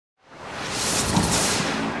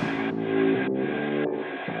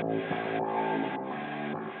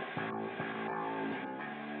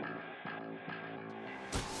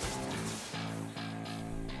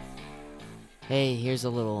Hey, here's a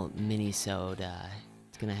little mini-sode.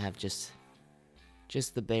 It's gonna have just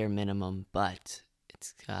the bare minimum, but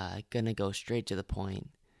it's gonna go straight to the point.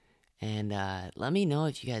 And let me know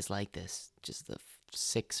if you guys like this. Just the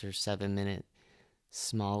 6 or 7 minute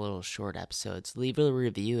small little short episodes. Leave a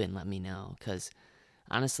review and let me know. Cause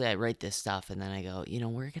honestly, I write this stuff and then I go,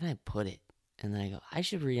 where can I put it? And then I go, I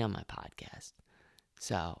should read on my podcast.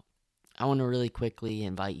 So I want to really quickly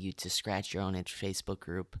invite you to Scratch Your Own Itch Facebook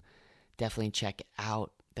group. Definitely check it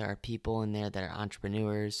out. There are people in there that are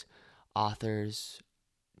entrepreneurs, authors,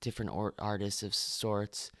 different artists of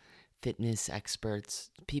sorts, fitness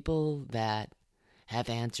experts, people that have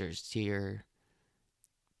answers to your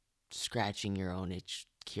scratching your own itch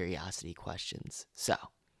curiosity questions. So,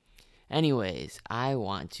 anyways, I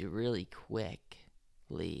want to really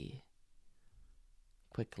quickly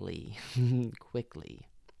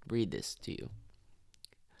read this to you.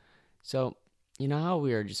 So, you know how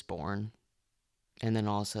we are just born and then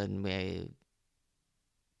all of a sudden we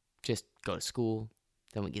just go to school,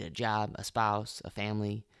 then we get a job, a spouse, a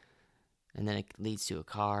family, and then it leads to a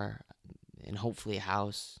car and hopefully a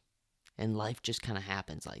house, and life just kind of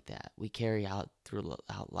happens like that. We carry out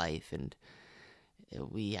throughout life, and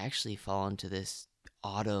we actually fall into this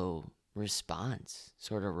auto response,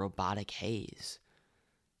 sort of robotic haze,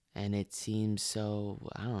 and it seems so,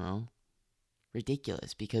 I don't know,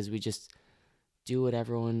 ridiculous because we just do what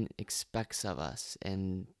everyone expects of us,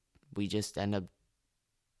 and we just end up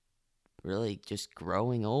really just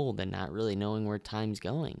growing old and not really knowing where time's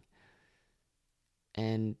going.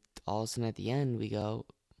 And all of a sudden at the end we go,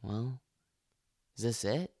 well, is this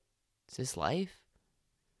it? Is this life?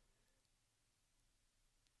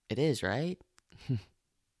 It is, right?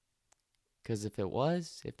 Because if that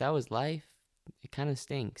was life, it kind of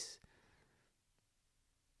stinks.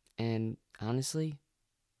 And honestly,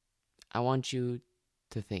 I want you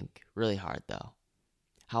to think really hard though.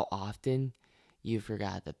 How often you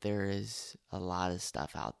forgot that there is a lot of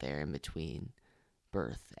stuff out there in between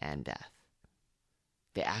birth and death.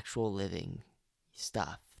 The actual living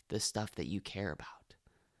stuff, the stuff that you care about.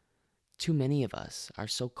 Too many of us are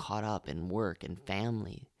so caught up in work and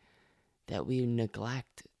family that we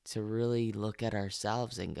neglect to really look at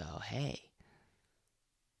ourselves and go, hey,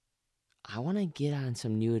 I want to get on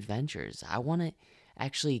some new adventures. I want to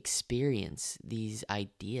actually experience these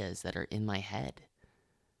ideas that are in my head.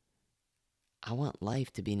 I want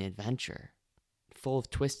life to be an adventure, full of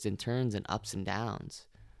twists and turns and ups and downs.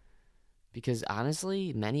 Because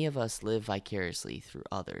honestly, many of us live vicariously through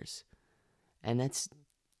others. And that's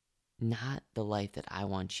not the life that I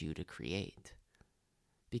want you to create.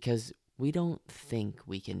 Because we don't think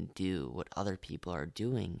we can do what other people are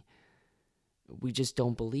doing. We just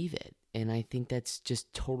don't believe it. And I think that's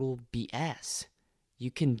just total BS.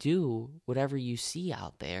 You can do whatever you see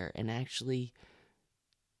out there and actually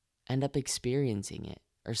end up experiencing it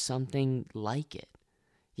or something like it.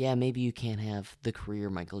 Yeah, maybe you can't have the career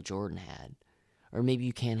Michael Jordan had, or maybe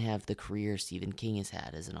you can't have the career Stephen King has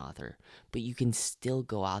had as an author, but you can still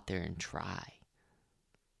go out there and try.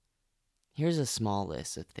 Here's a small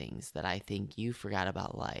list of things that I think you forgot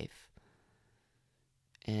about life.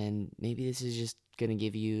 And maybe this is just going to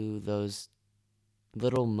give you those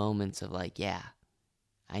little moments of like, yeah,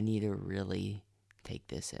 I need to really take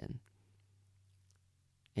this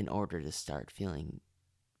in order to start feeling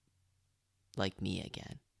like me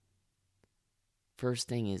again. First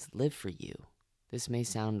thing is live for you. This may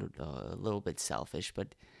sound a little bit selfish,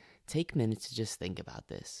 but take minutes to just think about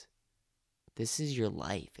this. This is your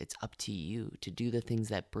life. It's up to you to do the things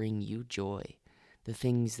that bring you joy, the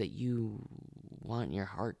things that you want your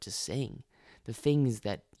heart to sing, the things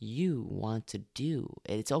that you want to do.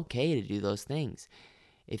 It's okay to do those things.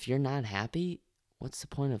 If you're not happy, what's the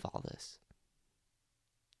point of all this?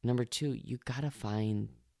 Number 2, you gotta find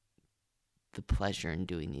the pleasure in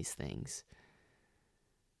doing these things.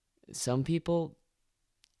 Some people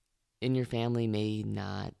in your family may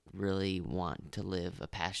not really want to live a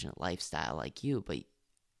passionate lifestyle like you, but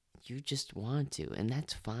you just want to, and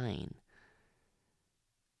that's fine.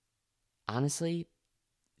 Honestly,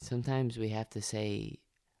 sometimes we have to say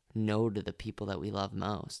no to the people that we love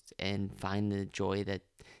most and find the joy that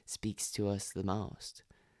speaks to us the most.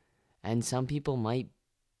 And some people might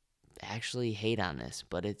actually hate on this,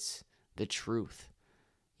 but it's the truth.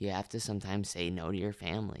 You have to sometimes say no to your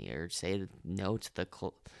family or say no to the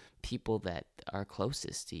people that are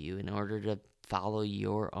closest to you in order to follow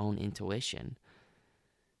your own intuition.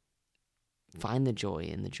 Find the joy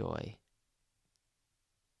in the joy.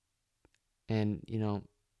 And,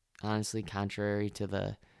 honestly, contrary to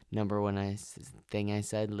the number one thing I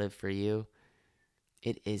said, live for you,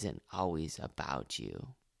 it isn't always about you.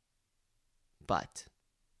 But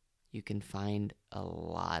you can find a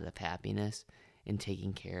lot of happiness in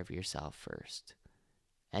taking care of yourself first.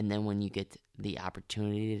 And then when you get the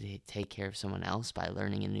opportunity to take care of someone else by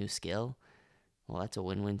learning a new skill, well, that's a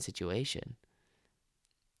win-win situation.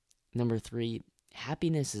 Number 3,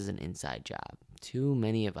 happiness is an inside job. Too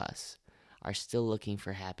many of us are still looking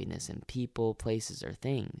for happiness in people, places, or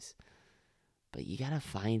things. But you gotta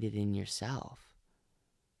find it in yourself.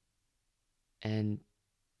 And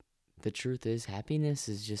the truth is, happiness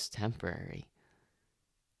is just temporary.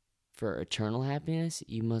 For eternal happiness,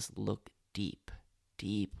 you must look deep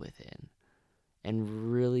within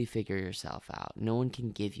and really figure yourself out. No one can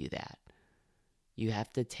give you that. You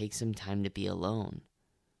have to take some time to be alone.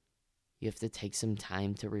 You have to take some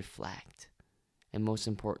time to reflect. And most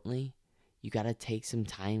importantly, you got to take some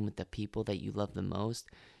time with the people that you love the most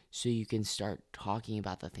so you can start talking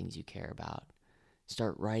about the things you care about.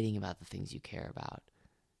 Start writing about the things you care about.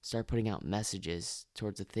 Start putting out messages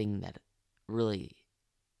towards the thing that really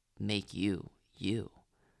make you, you.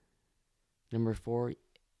 Number 4,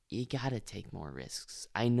 you gotta take more risks.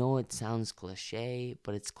 I know it sounds cliche,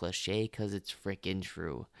 but it's cliche because it's freaking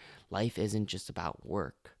true. Life isn't just about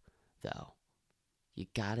work, though. You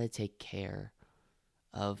gotta take care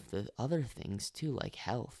of the other things too, like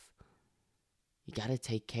health. You gotta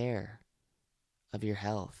take care of your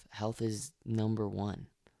health. Health is number 1.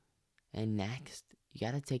 And next, you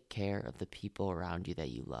gotta take care of the people around you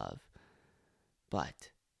that you love.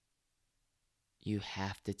 But you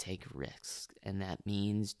have to take risks, and that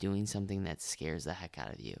means doing something that scares the heck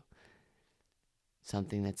out of you.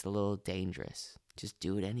 Something that's a little dangerous. Just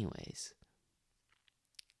do it anyways.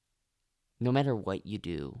 No matter what you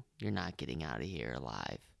do, you're not getting out of here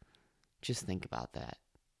alive. Just think about that.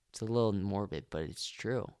 It's a little morbid, but it's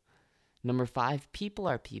true. Number 5, people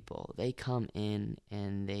are people. They come in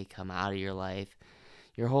and they come out of your life.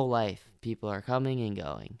 Your whole life, people are coming and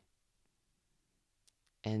going.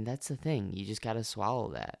 And that's the thing. You just got to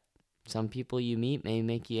swallow that. Some people you meet may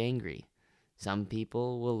make you angry. Some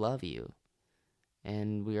people will love you.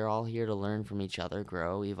 And we are all here to learn from each other,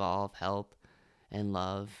 grow, evolve, help, and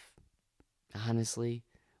love. Honestly,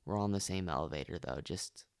 we're all on the same elevator, though,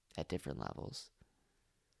 just at different levels.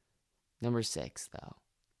 Number 6, though.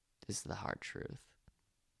 This is the hard truth.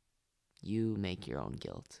 You make your own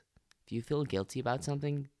guilt. If you feel guilty about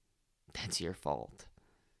something, that's your fault.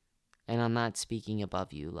 And I'm not speaking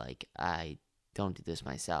above you like I don't do this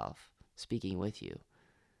myself. Speaking with you.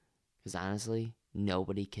 Because honestly,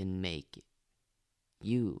 nobody can make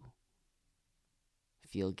you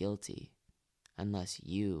feel guilty unless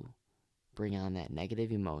you bring on that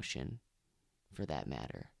negative emotion for that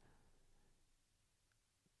matter.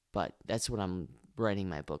 But that's what I'm writing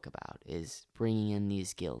my book about, is bringing in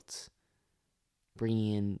these guilts.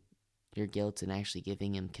 Bringing in your guilt and actually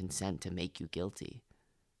giving him consent to make you guilty.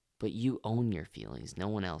 But you own your feelings. No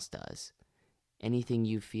one else does. Anything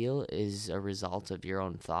you feel is a result of your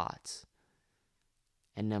own thoughts.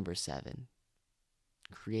 And number 7,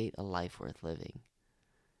 create a life worth living.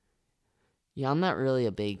 Yeah, I'm not really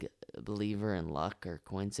a big believer in luck or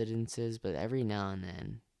coincidences, but every now and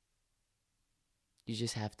then, you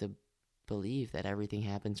just have to believe that everything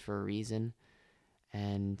happens for a reason.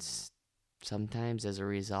 And sometimes as a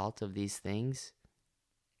result of these things,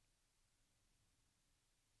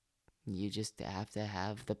 you just have to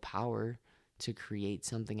have the power to create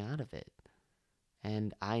something out of it.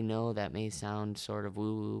 And I know that may sound sort of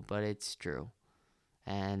woo-woo, but it's true.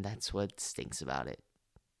 And that's what stinks about it,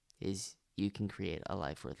 is you can create a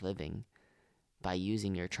life worth living by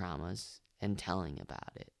using your traumas and telling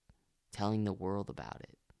about it, telling the world about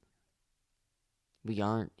it. We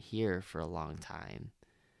aren't here for a long time,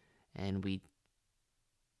 and we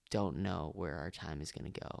don't know where our time is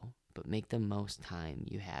going to go, but make the most time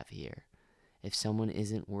you have here. If someone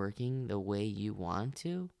isn't working the way you want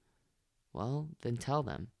to, well, then tell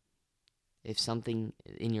them. If something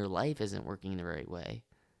in your life isn't working the right way,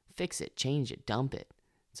 fix it, change it, dump it.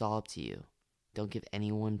 It's all up to you. Don't give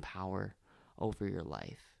anyone power over your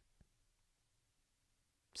life.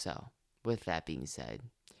 So, with that being said,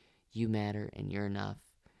 you matter and you're enough.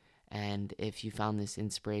 And if you found this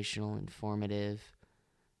inspirational, informative,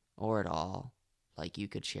 or at all, like you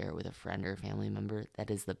could share it with a friend or a family member, that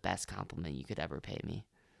is the best compliment you could ever pay me.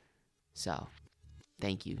 So,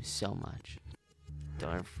 thank you so much.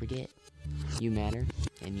 Don't ever forget, you matter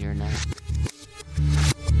and you're enough.